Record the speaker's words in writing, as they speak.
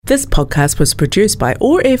This podcast was produced by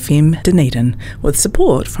OAR FM Dunedin with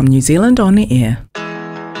support from New Zealand On Air.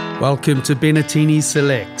 Welcome to Bennettini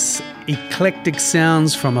Selects, eclectic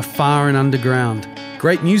sounds from afar and underground.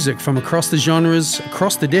 Great music from across the genres,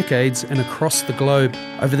 across the decades and across the globe.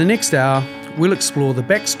 Over the next hour, we'll explore the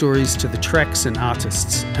backstories to the tracks and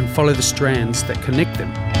artists and follow the strands that connect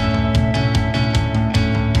them.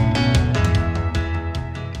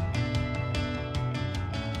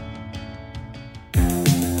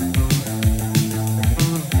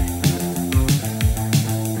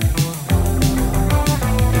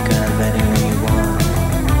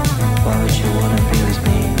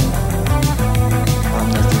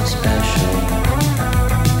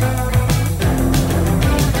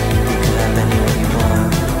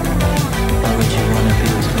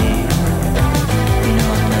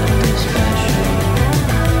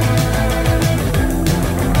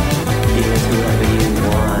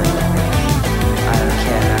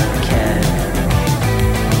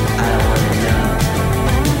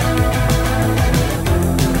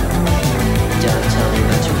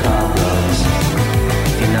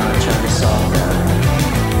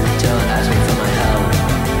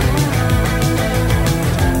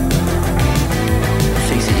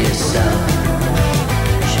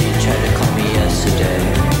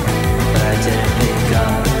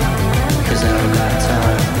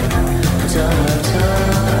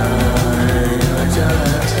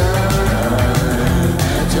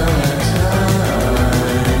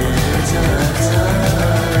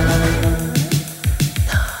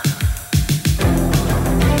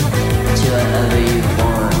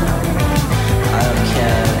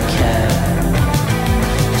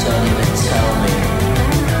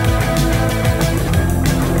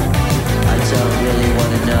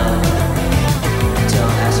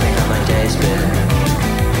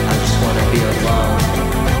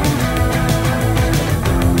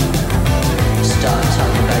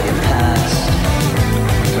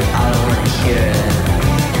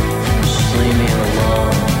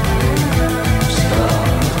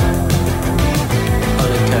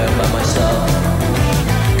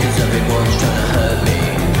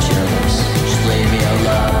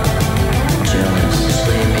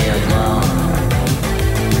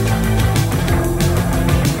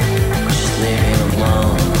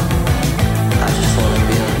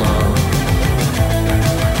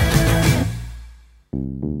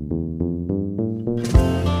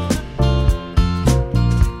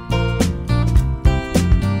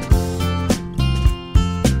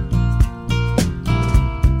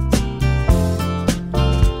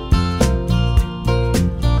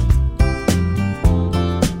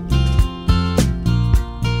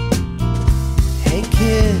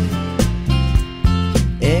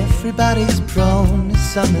 Everybody's prone to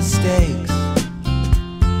some mistakes.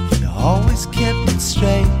 If you always kept it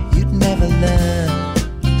straight, you'd never learn.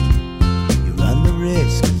 You run the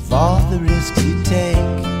risk of all the risks you take.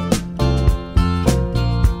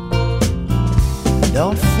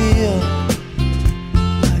 Don't feel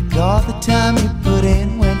like all the time you put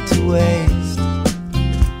in went to waste.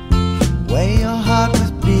 The way your heart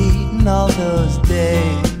was beating all those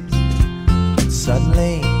days, and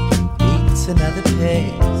suddenly beats another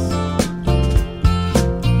pace.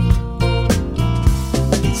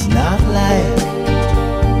 It's not like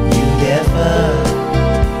you'd ever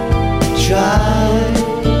try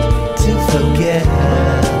to forget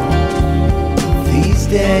her. These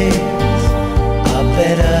days are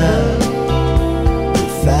better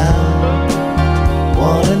without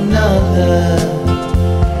one another.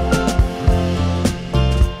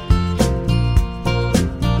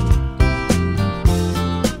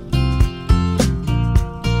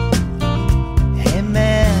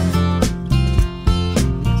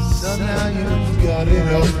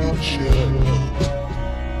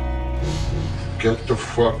 Get the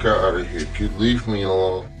fuck out of here. Could you leave me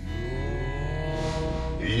alone?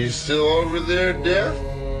 Are you still over there, Death?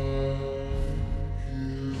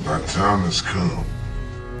 My time has come.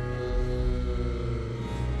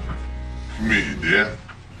 Me, Death?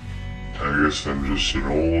 I guess I'm just an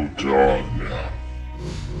old dog now.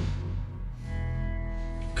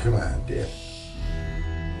 Come on, Death.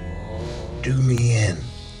 Do me in.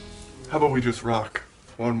 How about we just rock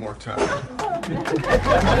one more time?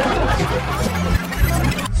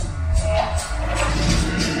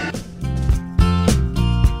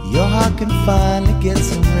 Your heart can finally get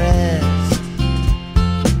some rest.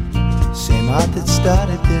 Same heart that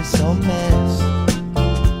started this whole mess.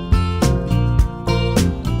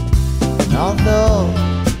 And although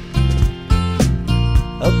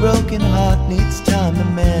a broken heart needs time to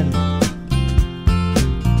mend,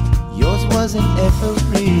 yours wasn't ever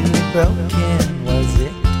really broken, was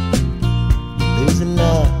it?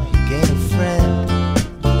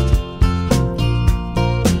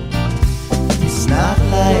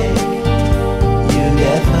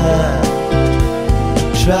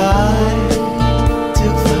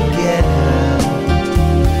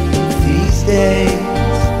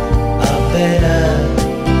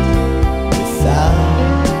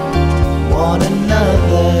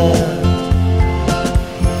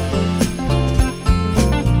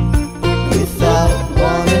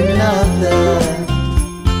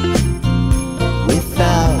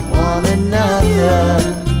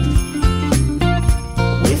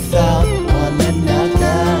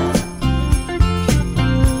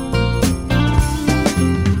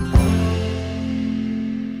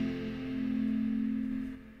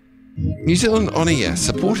 New Zealand On Air,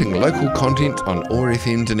 supporting local content on OAR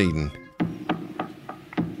FM Dunedin.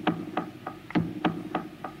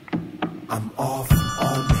 I'm off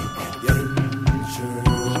on the adventure.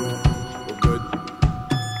 We're good.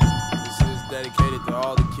 This is dedicated to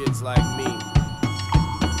all the kids like me.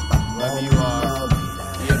 Wherever you are.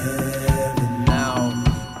 Yep. Now,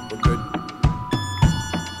 we're good.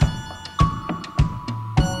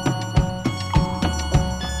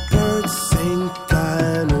 Birds sing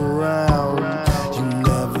flying around. You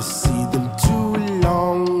never see them too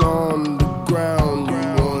long on the ground. You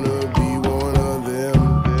wanna be one of them.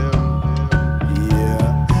 Yeah,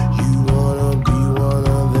 you wanna be one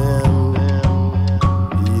of them.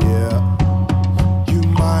 Yeah, you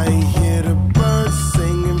might hear the birds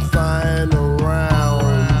singing, flying around.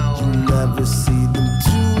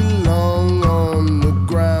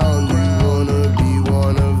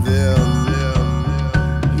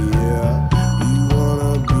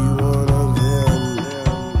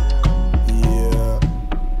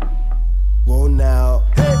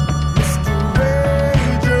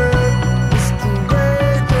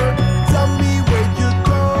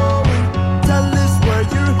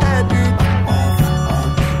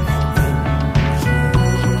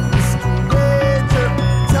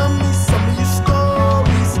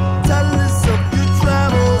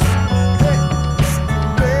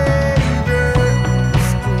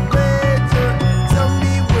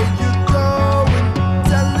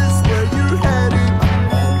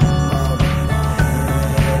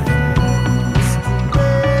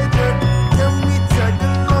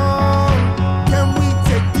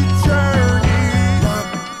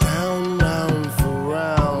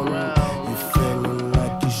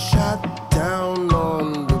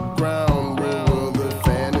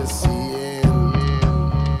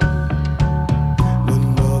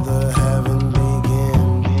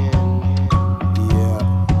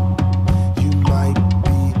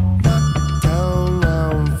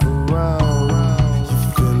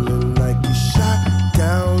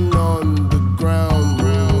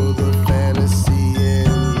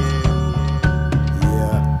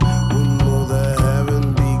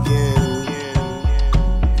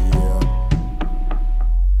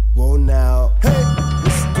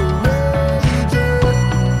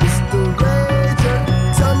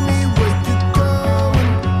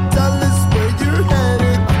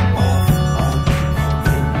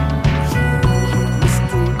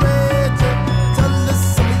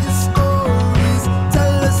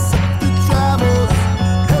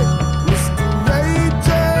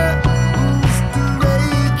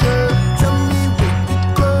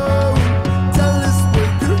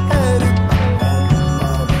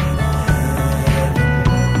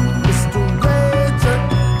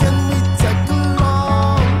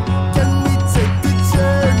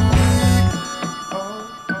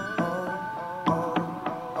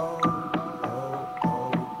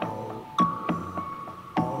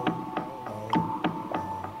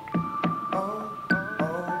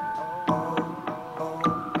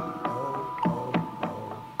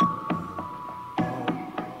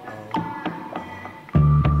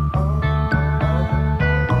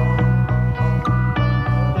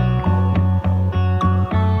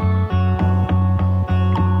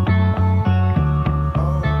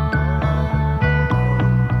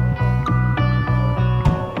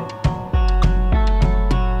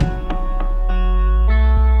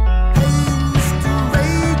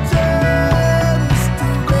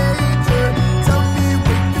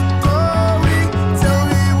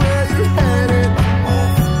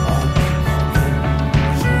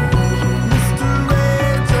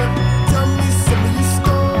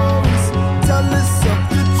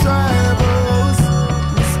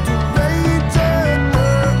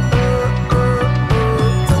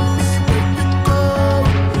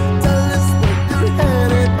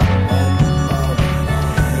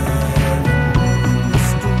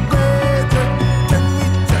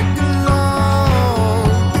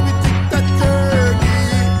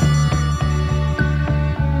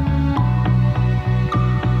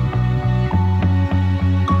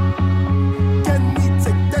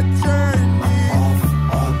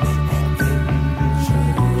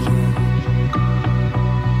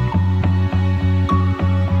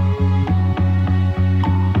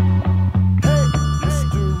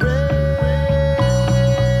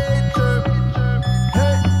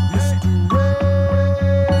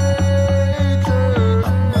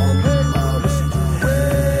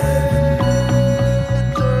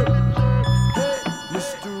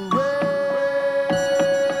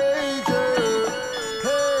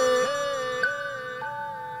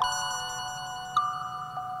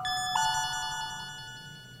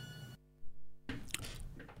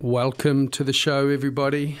 Welcome to the show,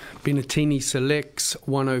 everybody. Bennettini Selects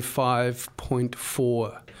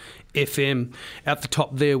 105.4 FM. At the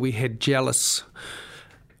top there, we had Jealous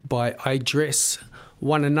by I Dress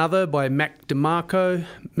One Another by Mac DeMarco,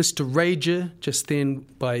 Mr. Rager, just then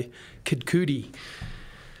by Kid Cudi.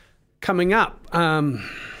 Coming up,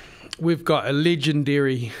 we've got a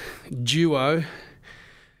legendary duo.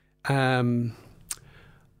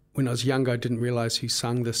 When I was younger, I didn't realise who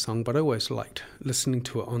sung this song, but I always liked listening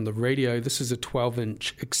to it on the radio. This is a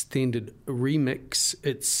 12-inch extended remix.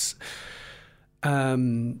 It's a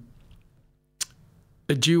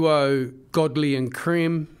duo, Godly and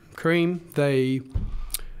Cream. They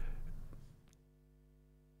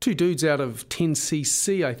two dudes out of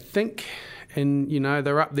 10cc, I think, and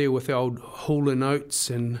they're up there with the old Hall & Oates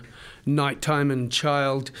and Nighttime and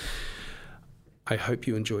Child. I hope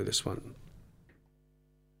you enjoy this one.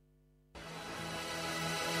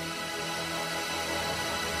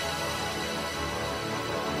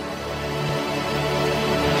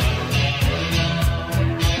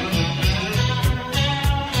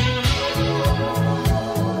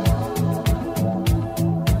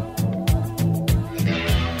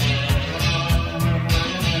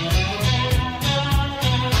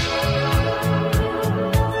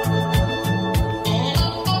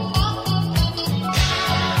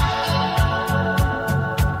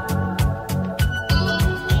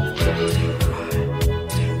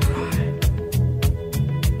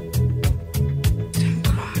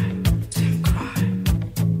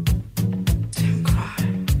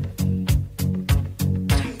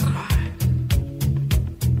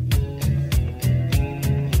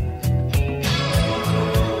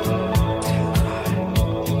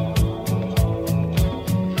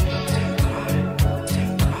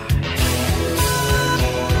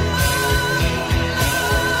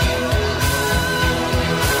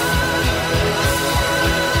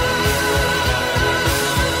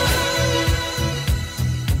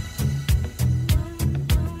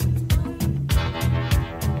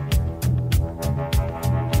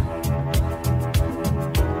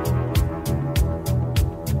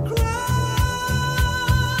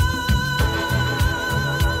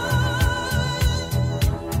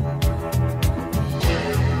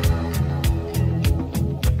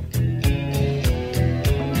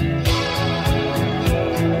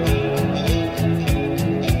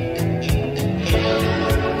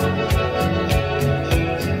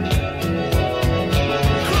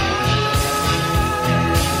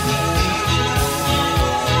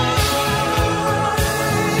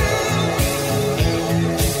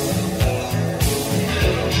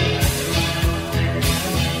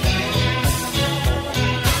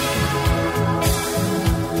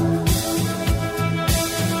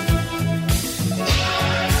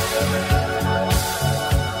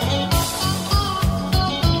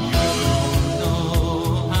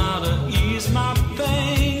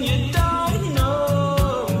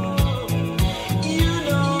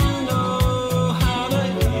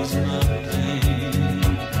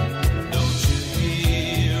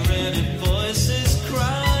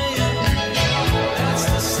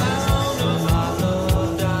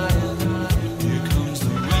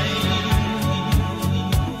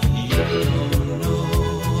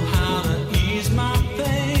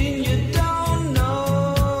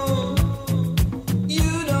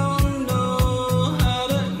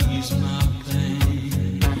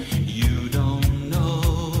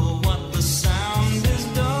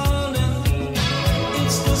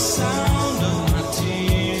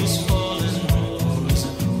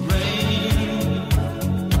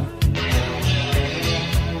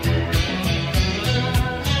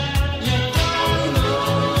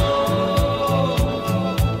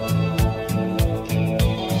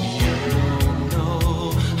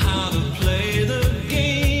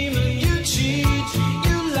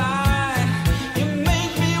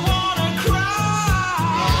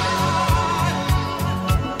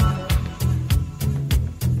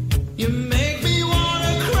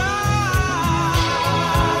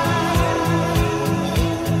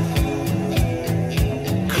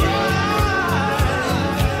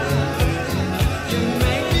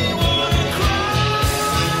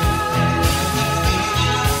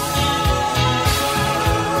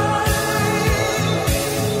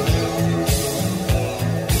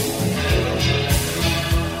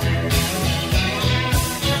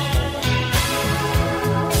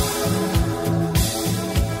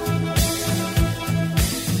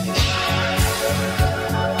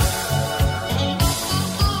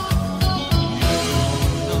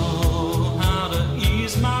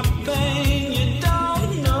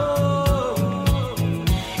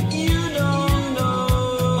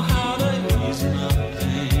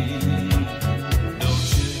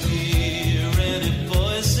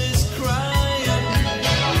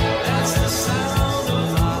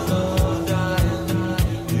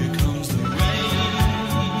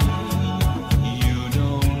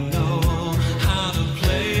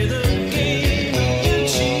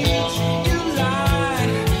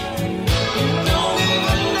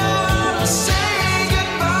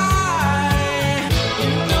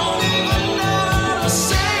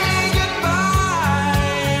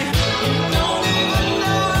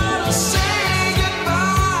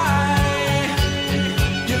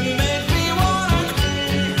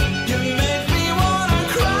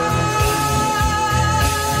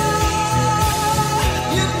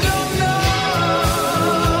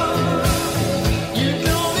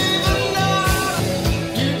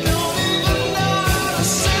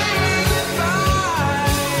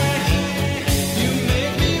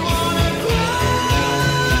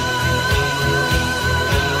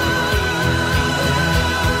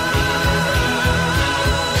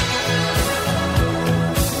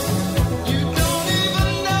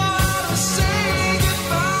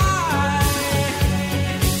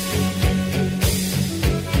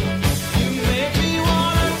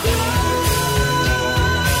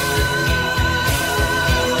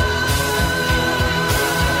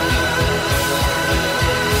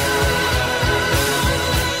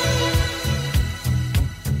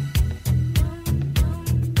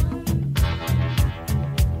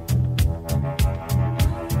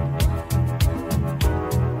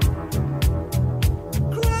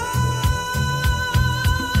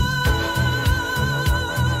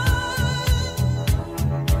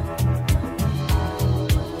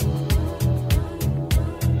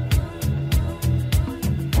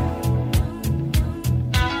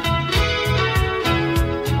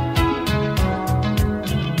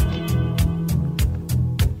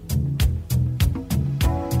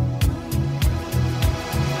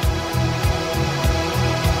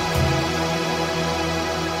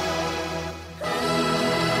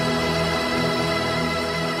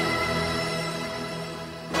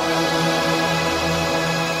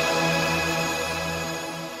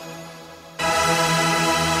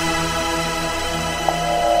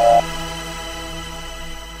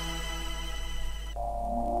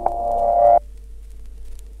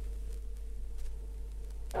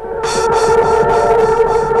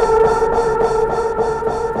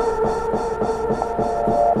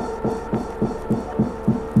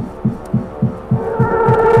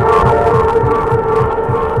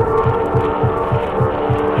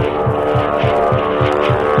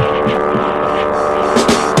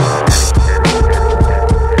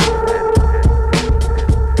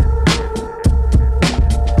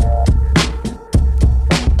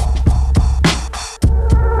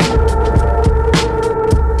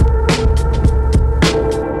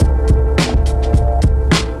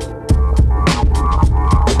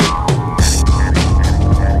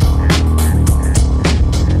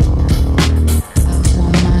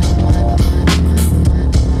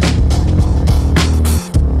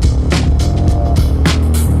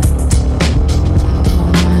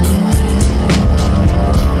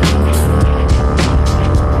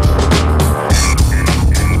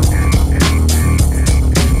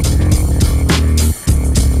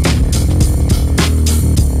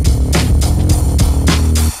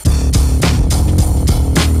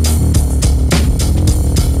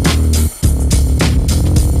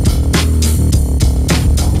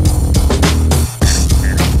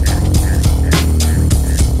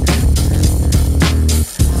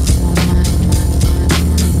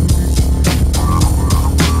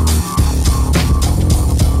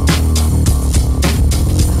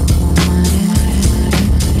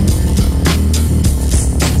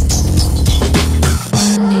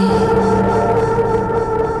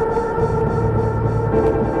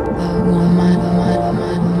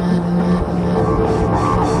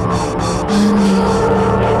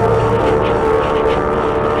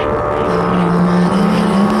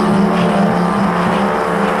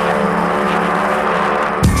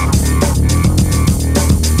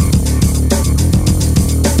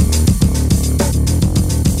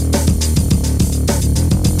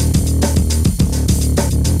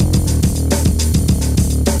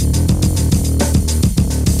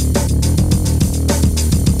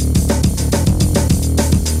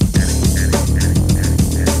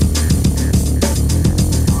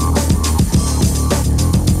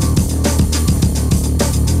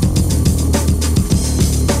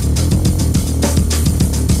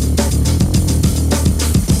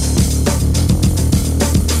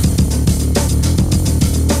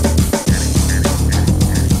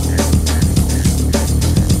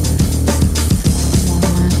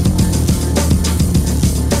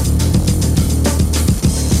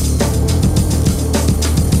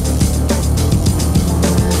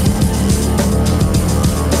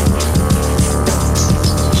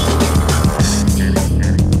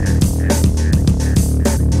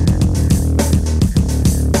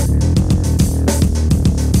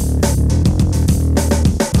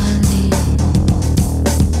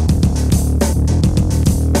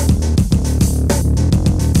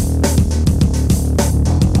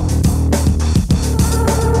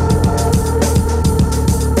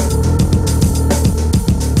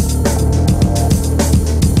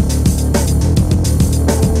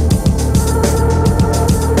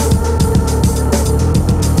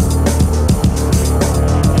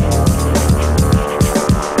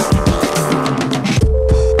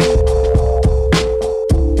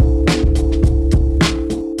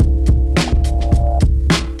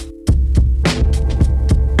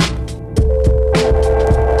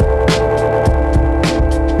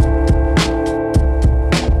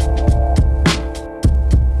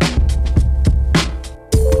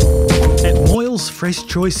 Fresh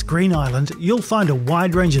Choice Green Island, you'll find a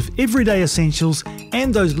wide range of everyday essentials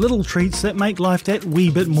and those little treats that make life that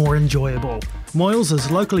wee bit more enjoyable. Moyles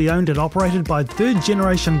is locally owned and operated by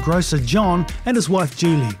third-generation grocer John and his wife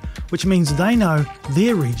Julie, which means they know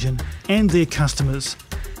their region and their customers.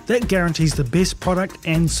 That guarantees the best product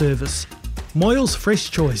and service. Moyles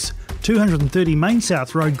Fresh Choice, 230 Main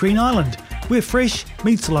South Road, Green Island, where fresh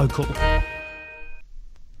meets local.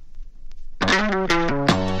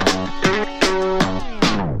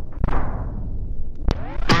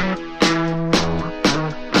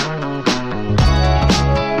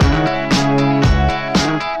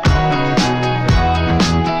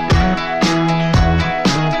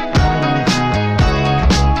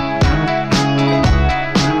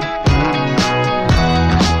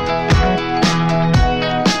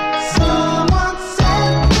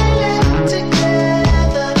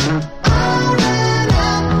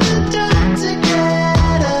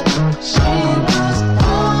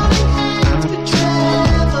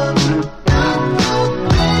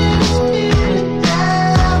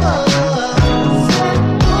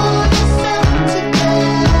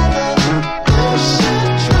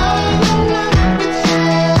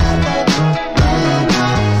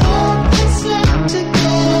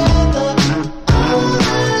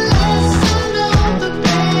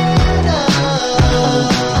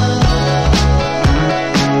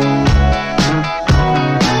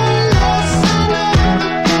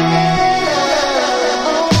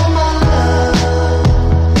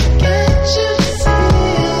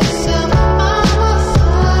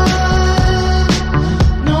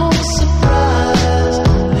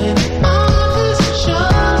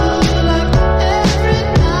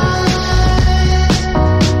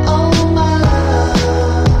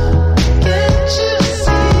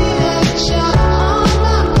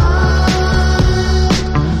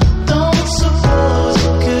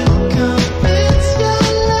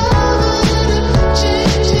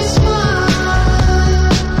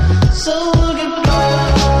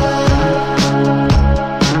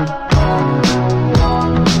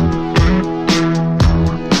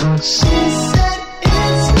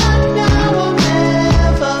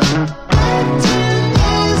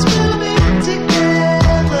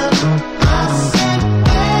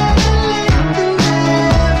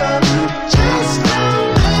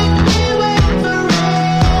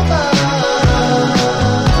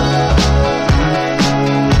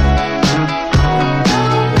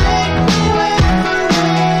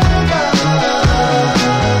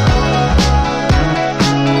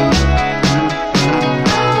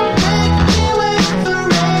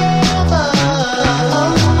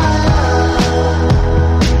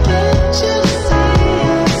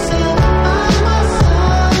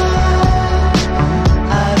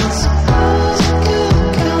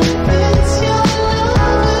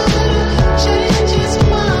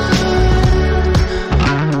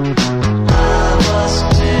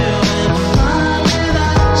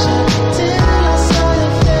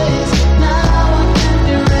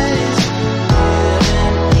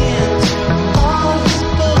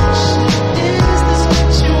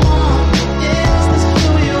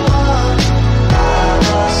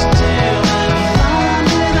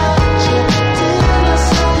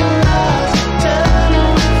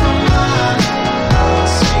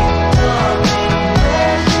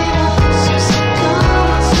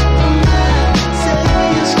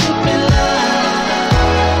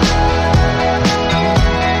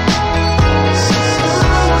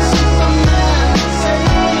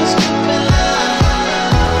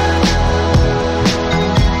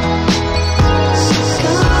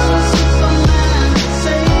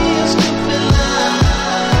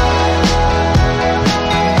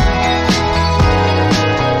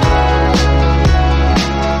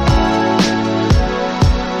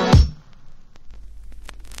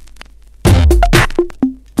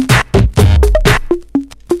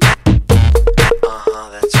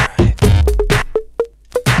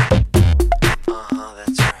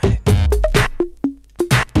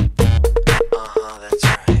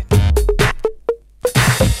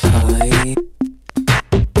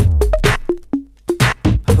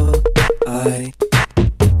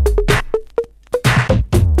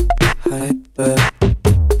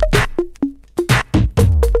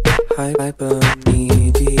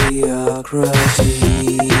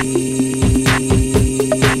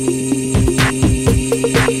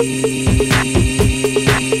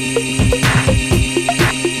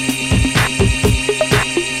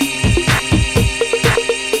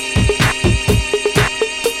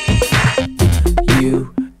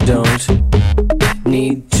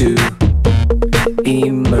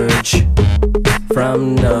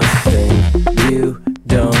 From nothing, you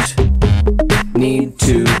don't need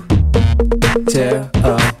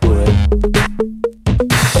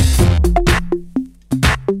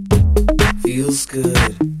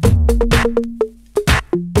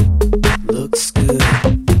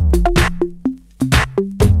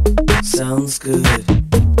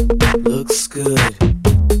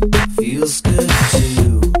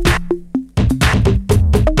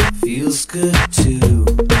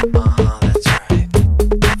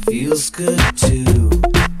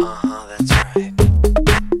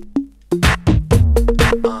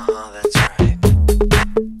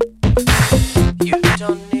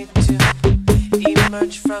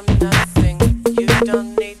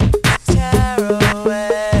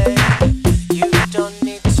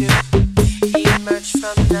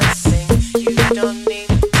Emerge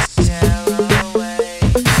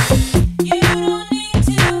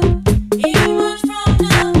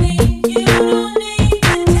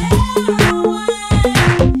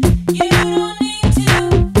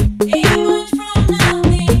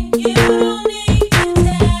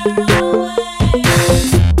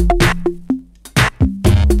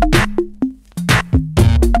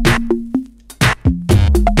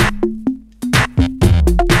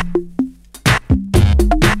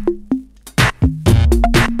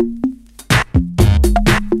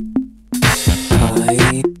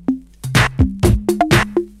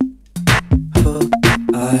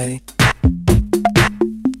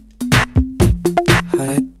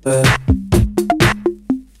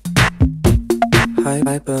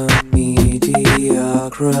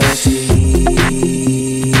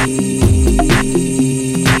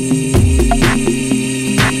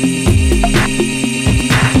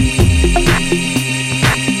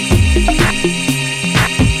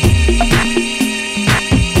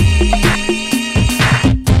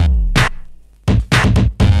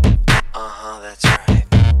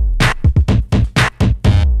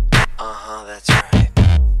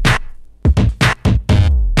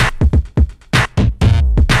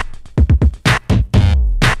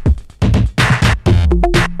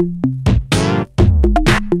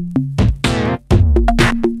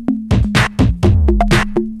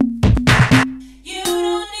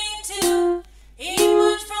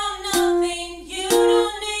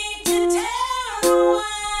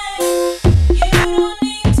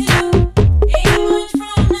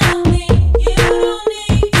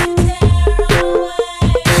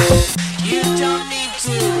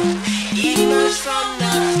from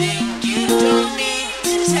nothing. You don't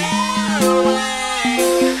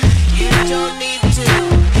need to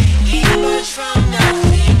emerge from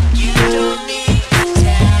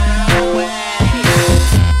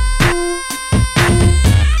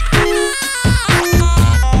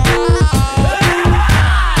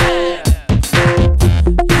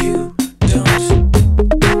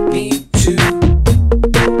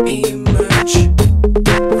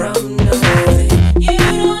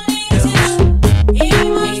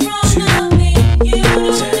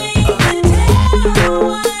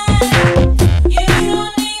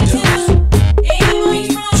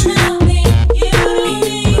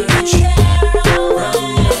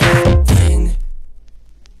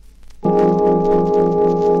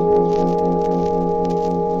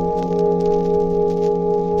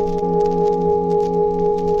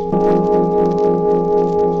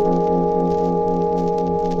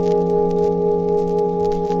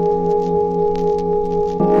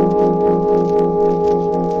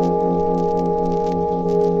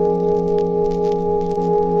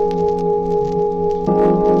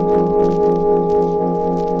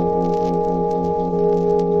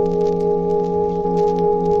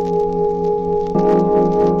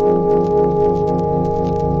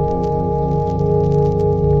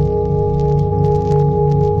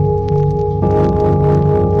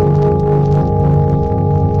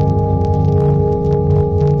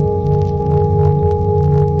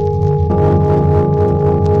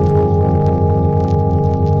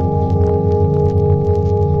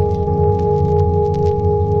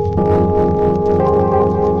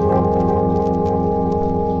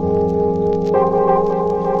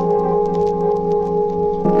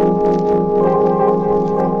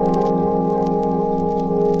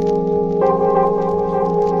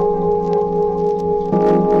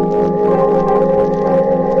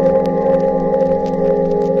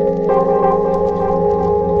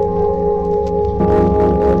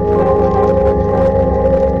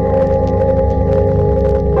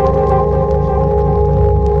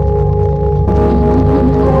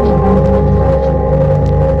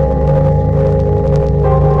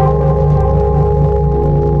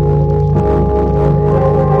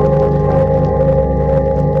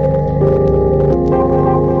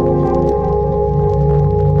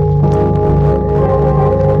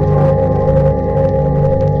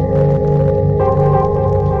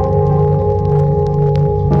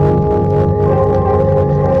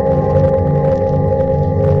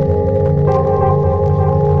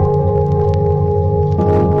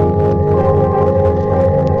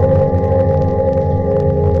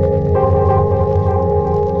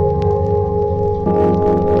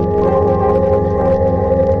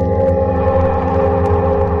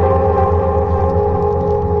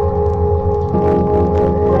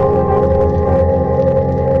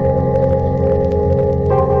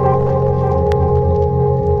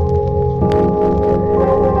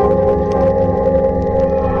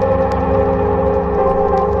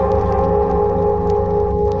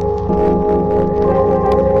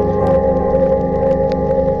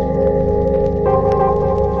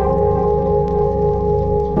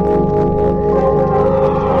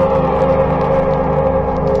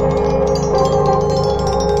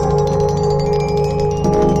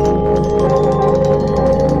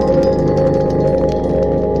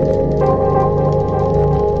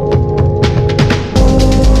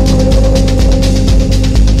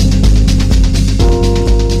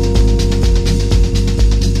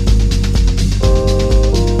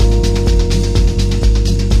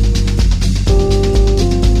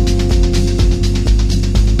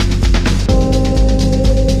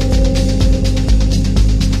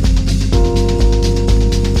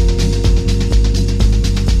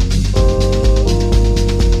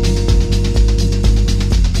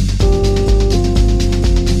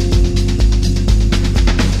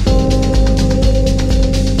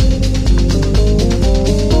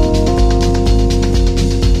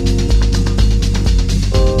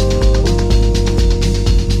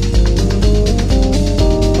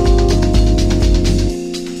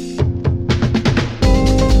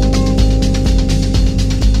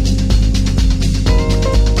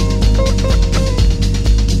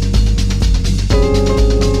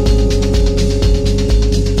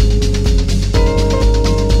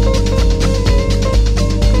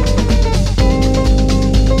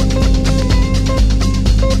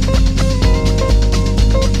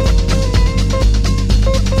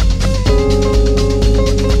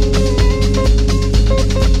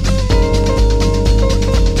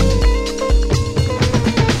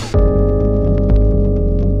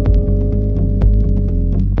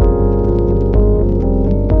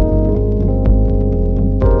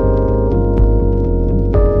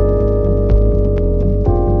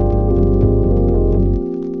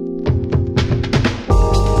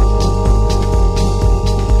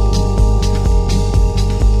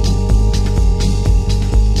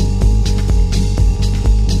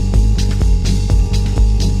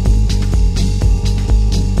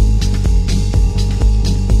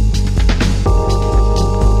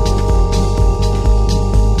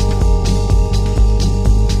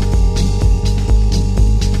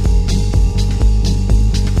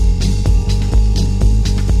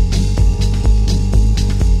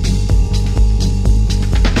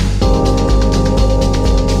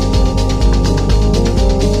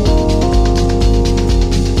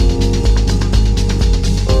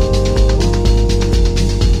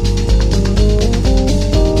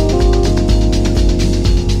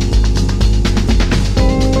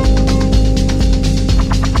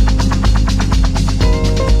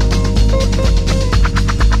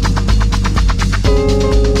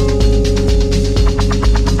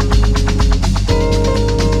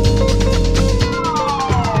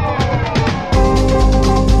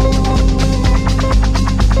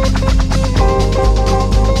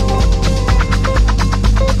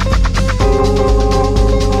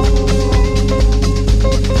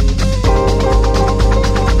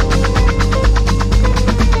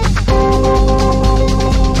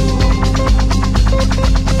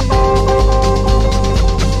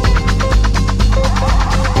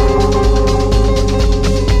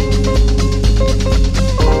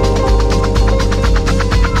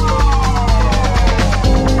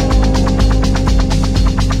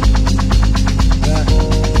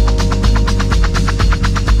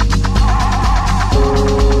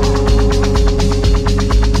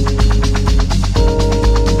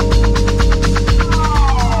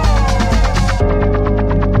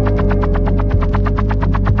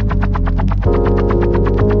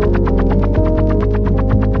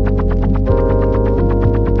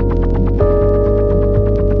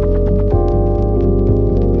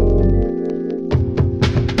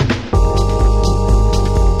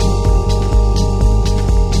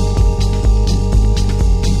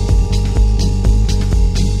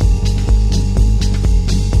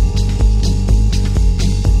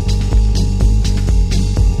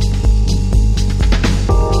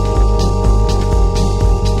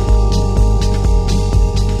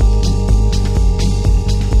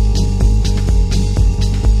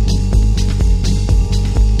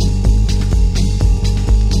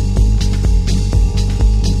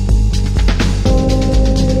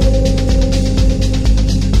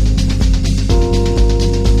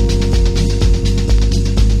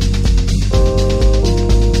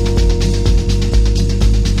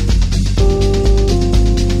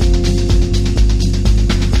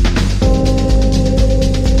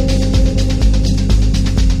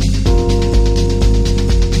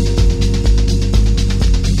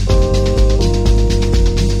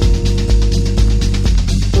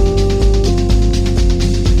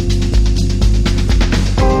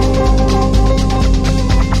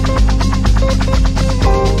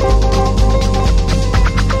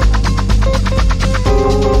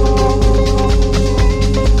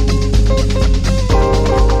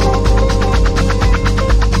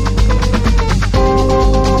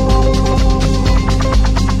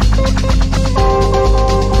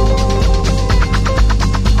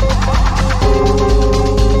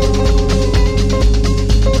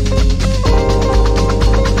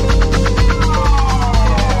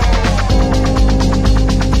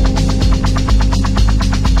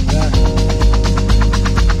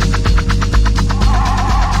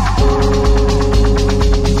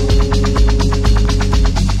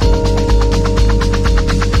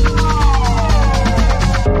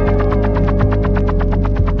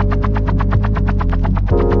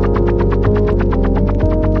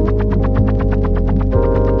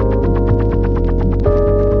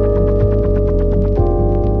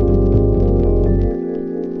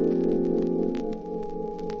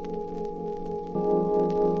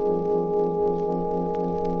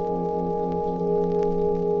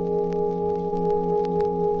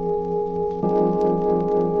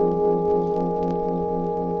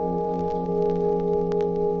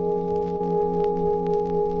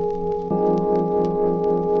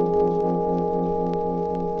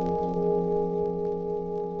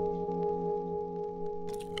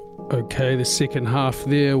Okay, the second half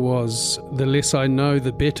there was The Less I Know,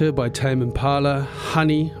 The Better by Tame Impala,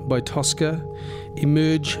 Honey by Tosca,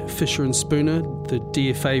 Emerge, Fisher and Spooner, the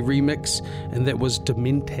DFA remix, and that was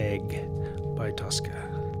Dementag by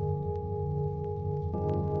Tosca.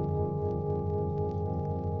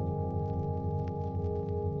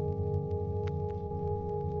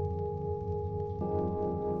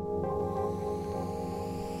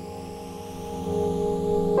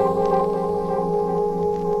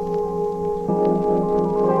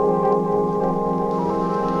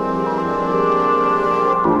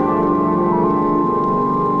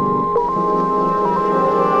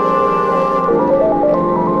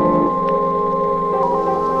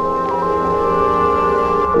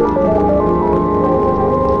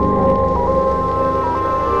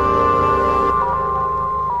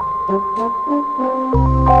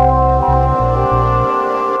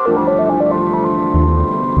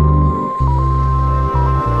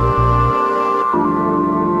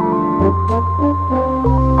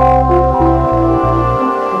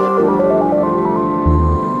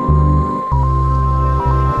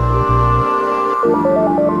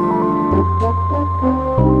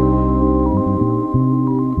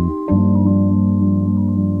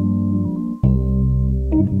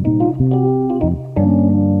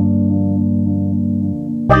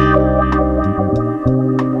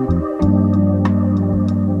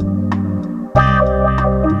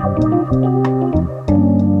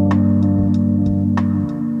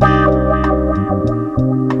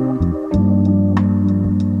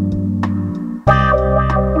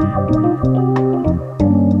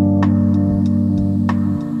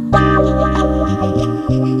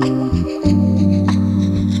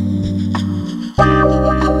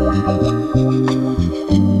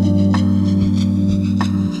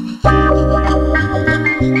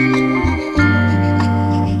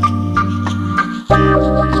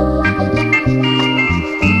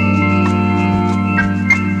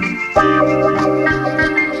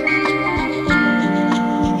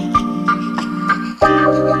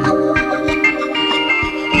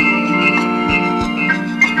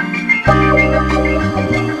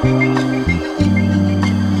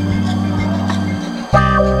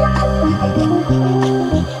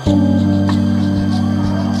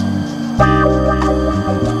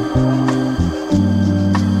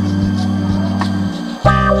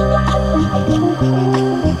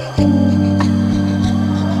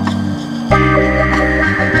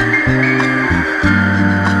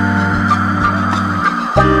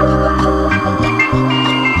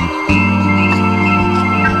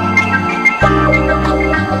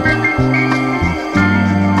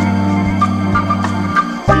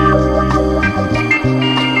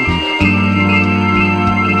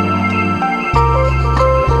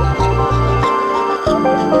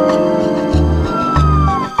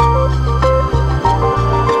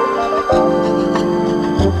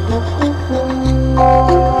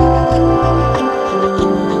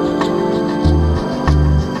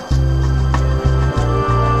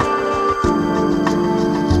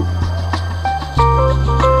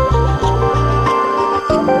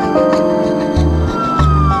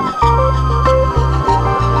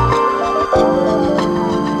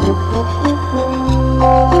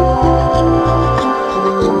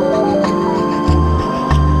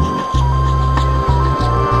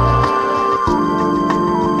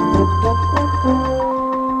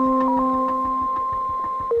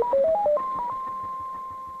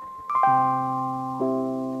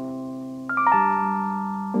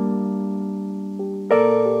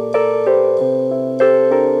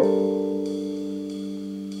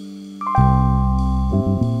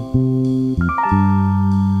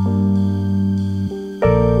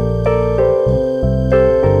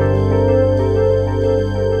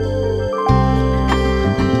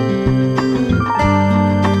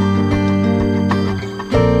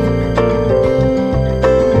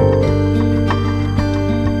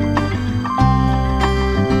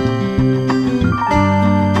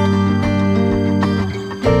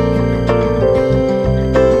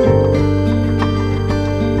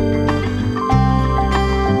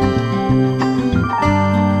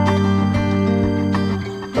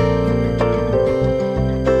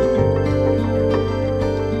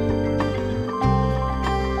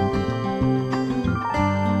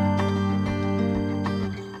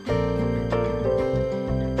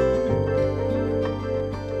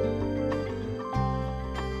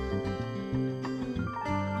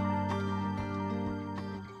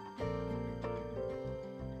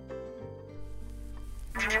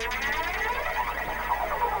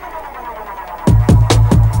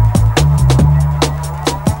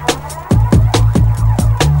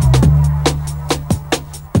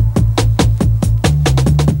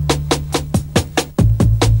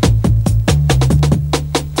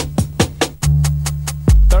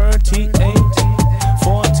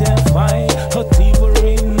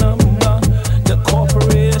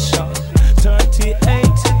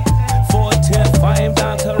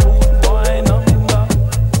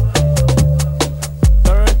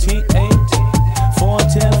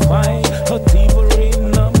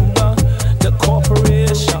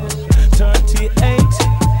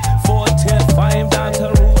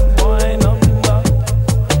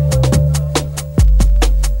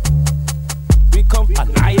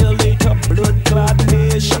 annihilate a blood clot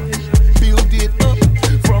nation. Build it up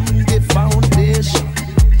from the foundation.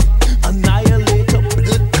 Annihilate a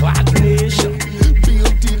blood clot nation.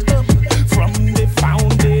 Build it up from the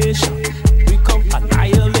foundation. We come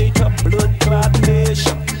annihilate a blood clot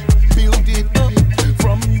nation. Build it up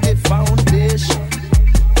from the foundation.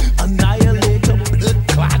 Annihilate a blood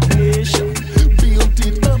clot nation. Build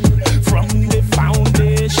it up from the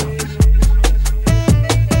foundation.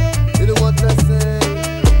 You know what I say?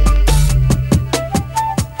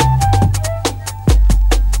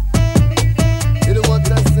 You know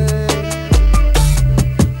what I say?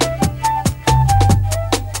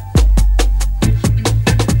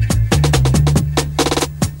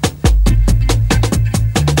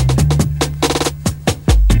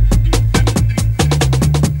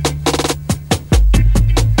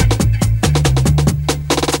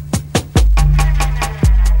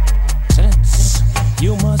 Sense,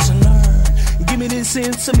 you must learn. Give me this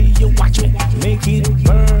sense of me, you watch me, make it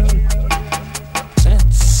burn.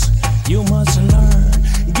 Sense, you must learn.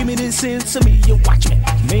 Give me this sense of me, you watch me,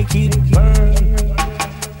 make it burn.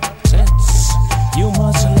 Sense, you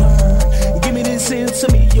must learn. Give me this sense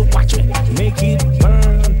of me, you watch me, make it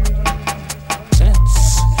burn.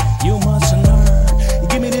 Sense, you must learn.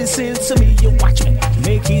 Give me this sense of me, you watch me,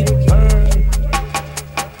 make it burn.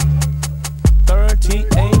 38,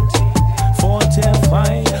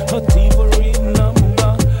 45, a thievery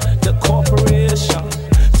number, the corporation.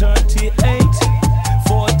 38,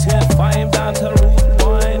 45, that's a rude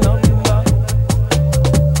boy number.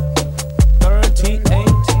 38,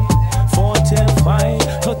 45,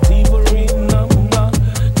 a thievery number,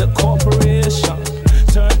 the corporation.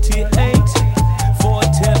 38,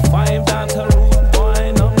 45, that's a rude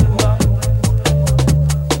boy number.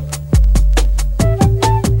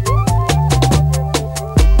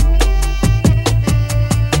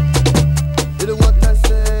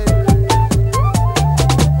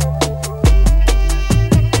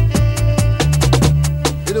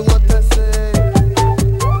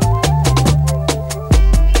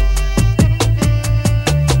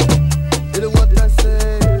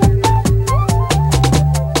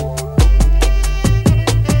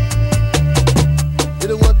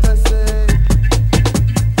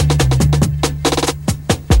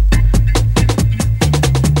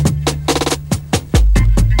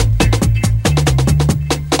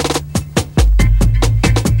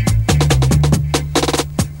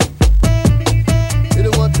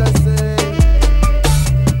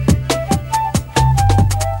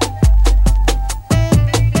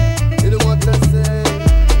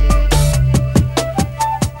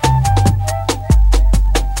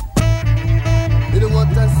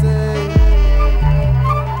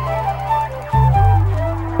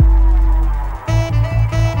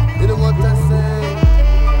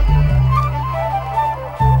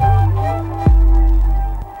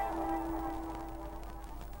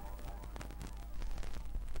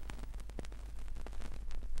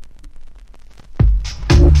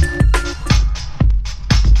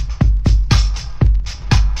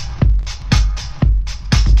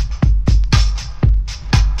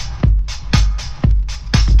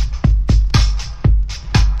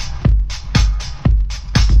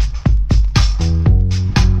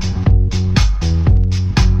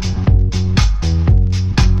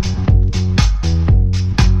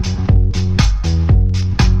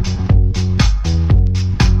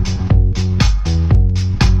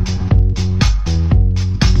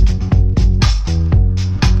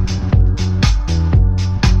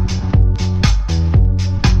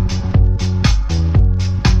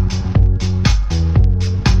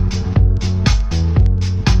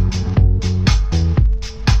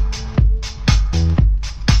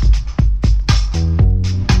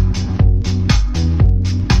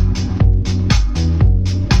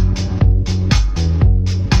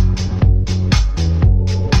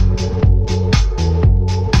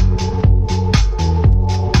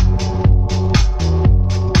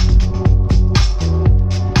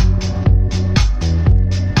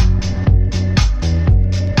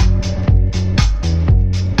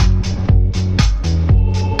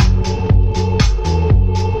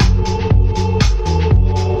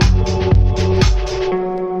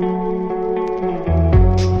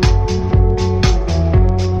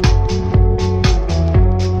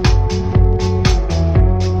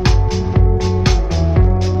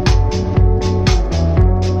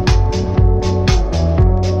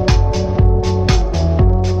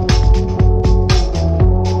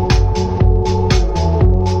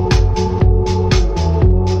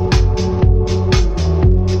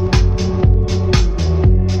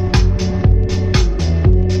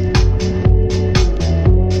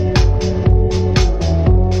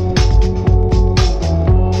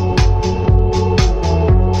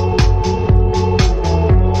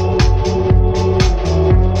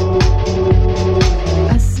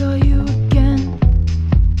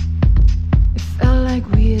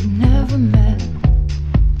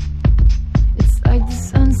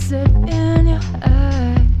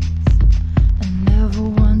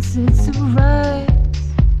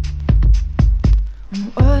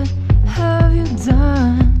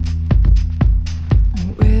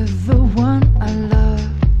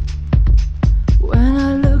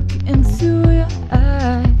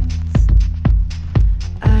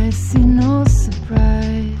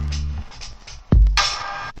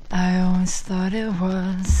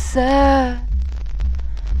 was sad,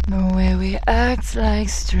 the way we act like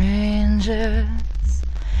strangers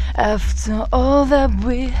after all that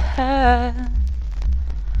we had.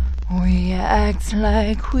 We act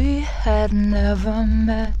like we had never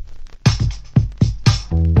met.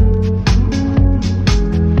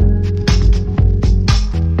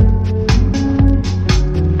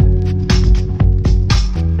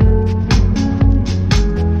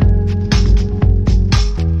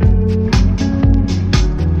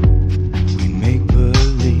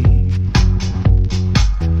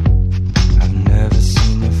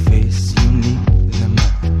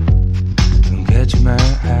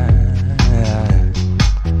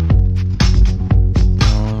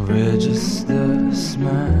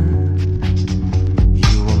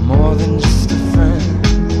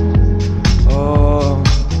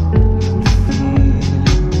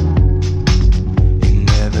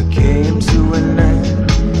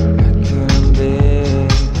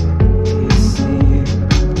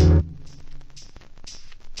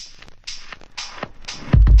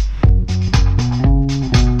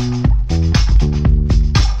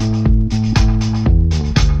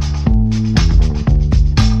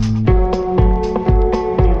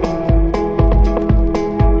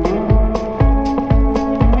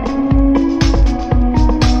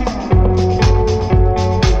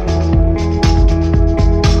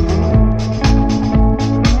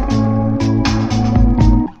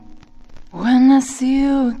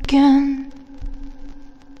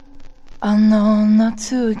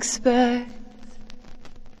 To expect,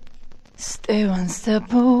 stay one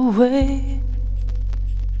step away,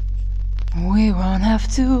 we won't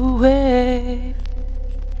have to wait.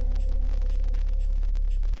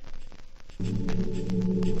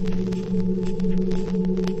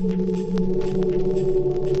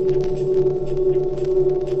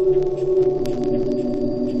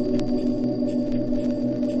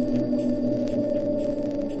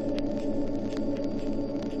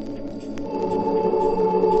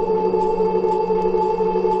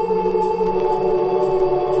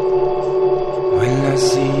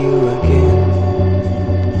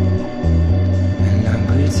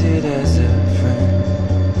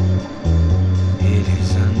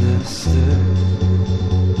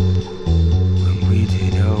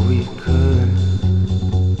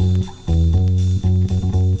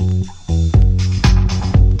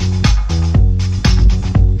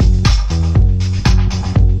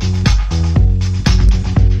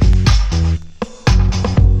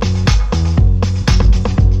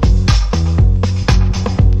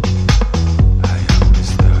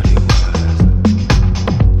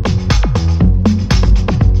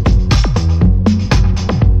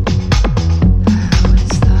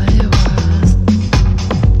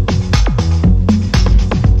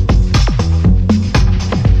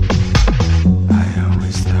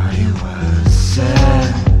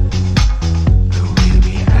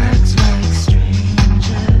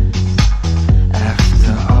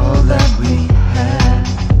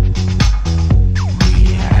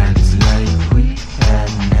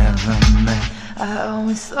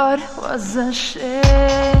 Was a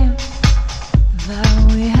shame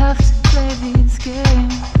that we have to play these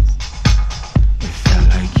games. It felt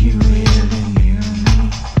like you really knew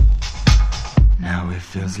me. Now it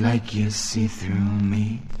feels like you see through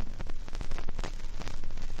me.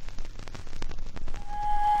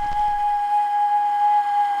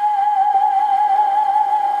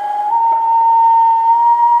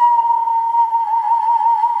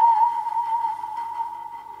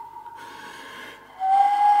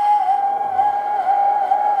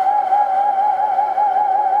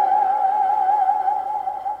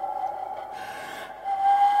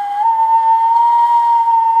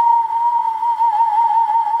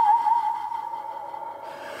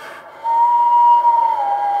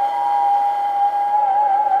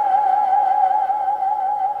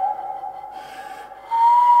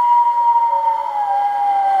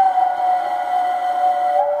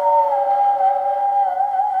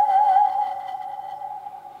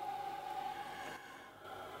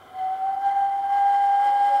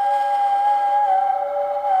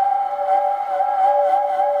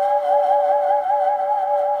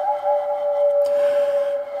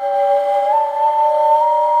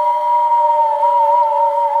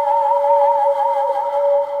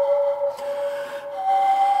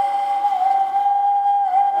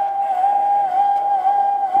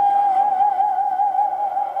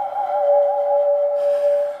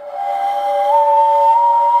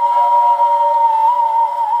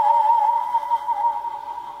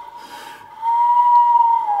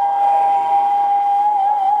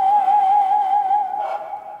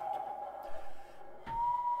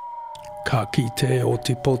 Ki te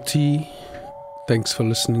otipoti. Thanks for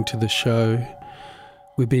listening to the show.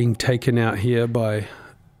 We're being taken out here by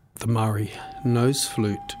the Maori nose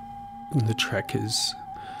flute, and the track is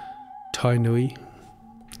Tainui.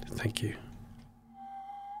 Thank you.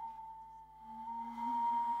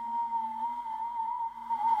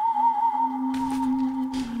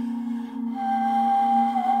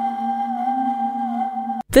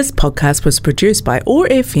 This podcast was produced by OAR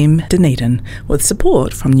FM Dunedin with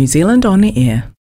support from New Zealand On Air.